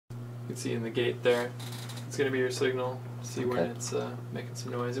can see in the gate there. It's going to be your signal. See when it's making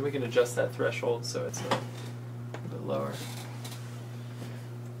some noise, and we can adjust that threshold so it's a bit lower.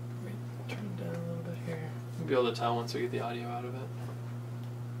 Let me turn it down a little bit here. We'll be able to tell once we get the audio out of it.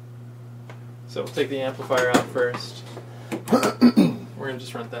 So we'll take the amplifier out first. We're going to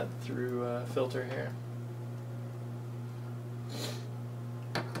just run that through a filter here.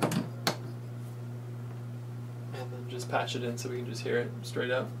 And then just patch it in so we can just hear it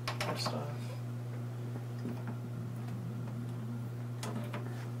straight up. First off.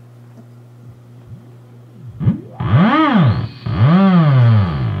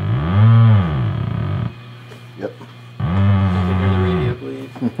 Yep. You can hear the radio bleed.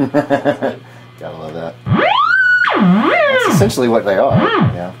 Gotta love that. That's essentially what they are.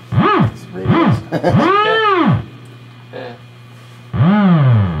 Yeah. It's radios. Yeah. Yeah.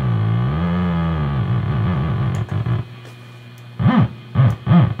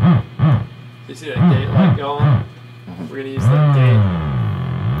 You see that gate light going? We're going to use that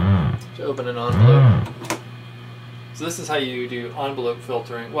gate to open an envelope. So this is how you do envelope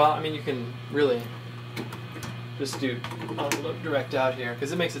filtering. Well, I mean, you can really just do envelope direct out here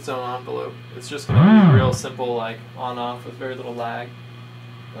because it makes its own envelope. It's just going to be real simple, like on-off with very little lag.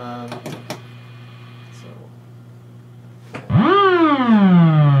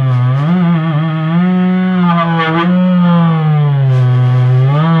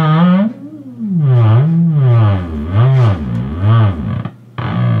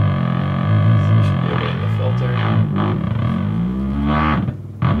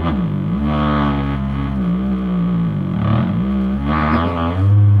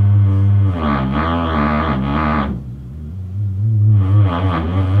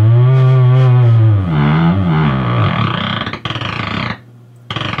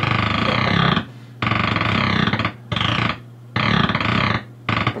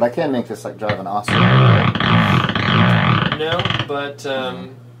 But I can make this like drive an oscillator, right? No, but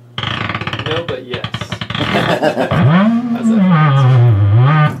yes. How's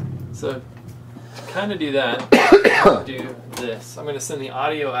that? So, to kind of do that, do this. I'm going to send the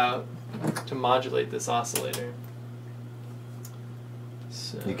audio out to modulate this oscillator.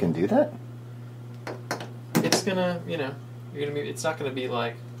 So You can do that? it's gonna, you're gonna be. It's not gonna be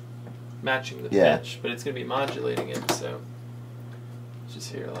like matching the Yeah. pitch, but it's gonna be modulating it. So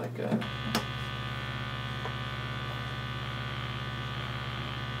just hear like a.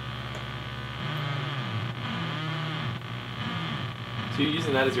 So you're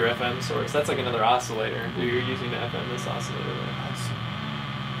using that as your FM source. That's like another oscillator. You're using to FM this oscillator there.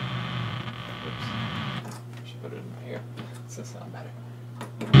 Oops. I should put it in here. Does this sound better?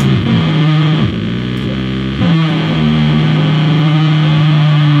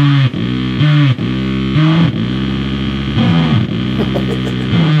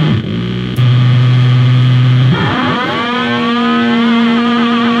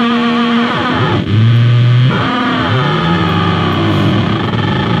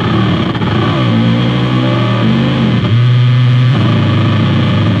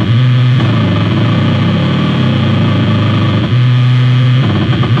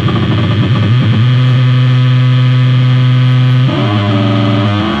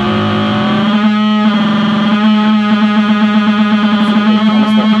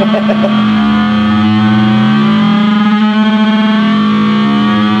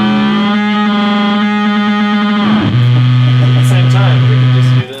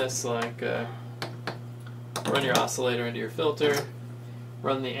 Run your oscillator into your filter,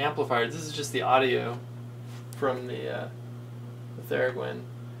 run the amplifier. This is just the audio from the Thereguin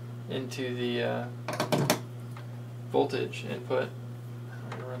into the voltage input. I'm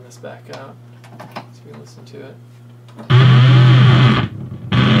going to run this back out so we can listen to it.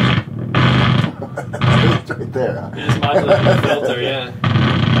 It's right there, huh? You just modulate the filter, yeah.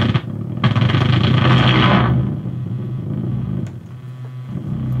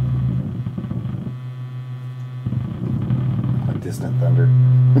 Like distant thunder.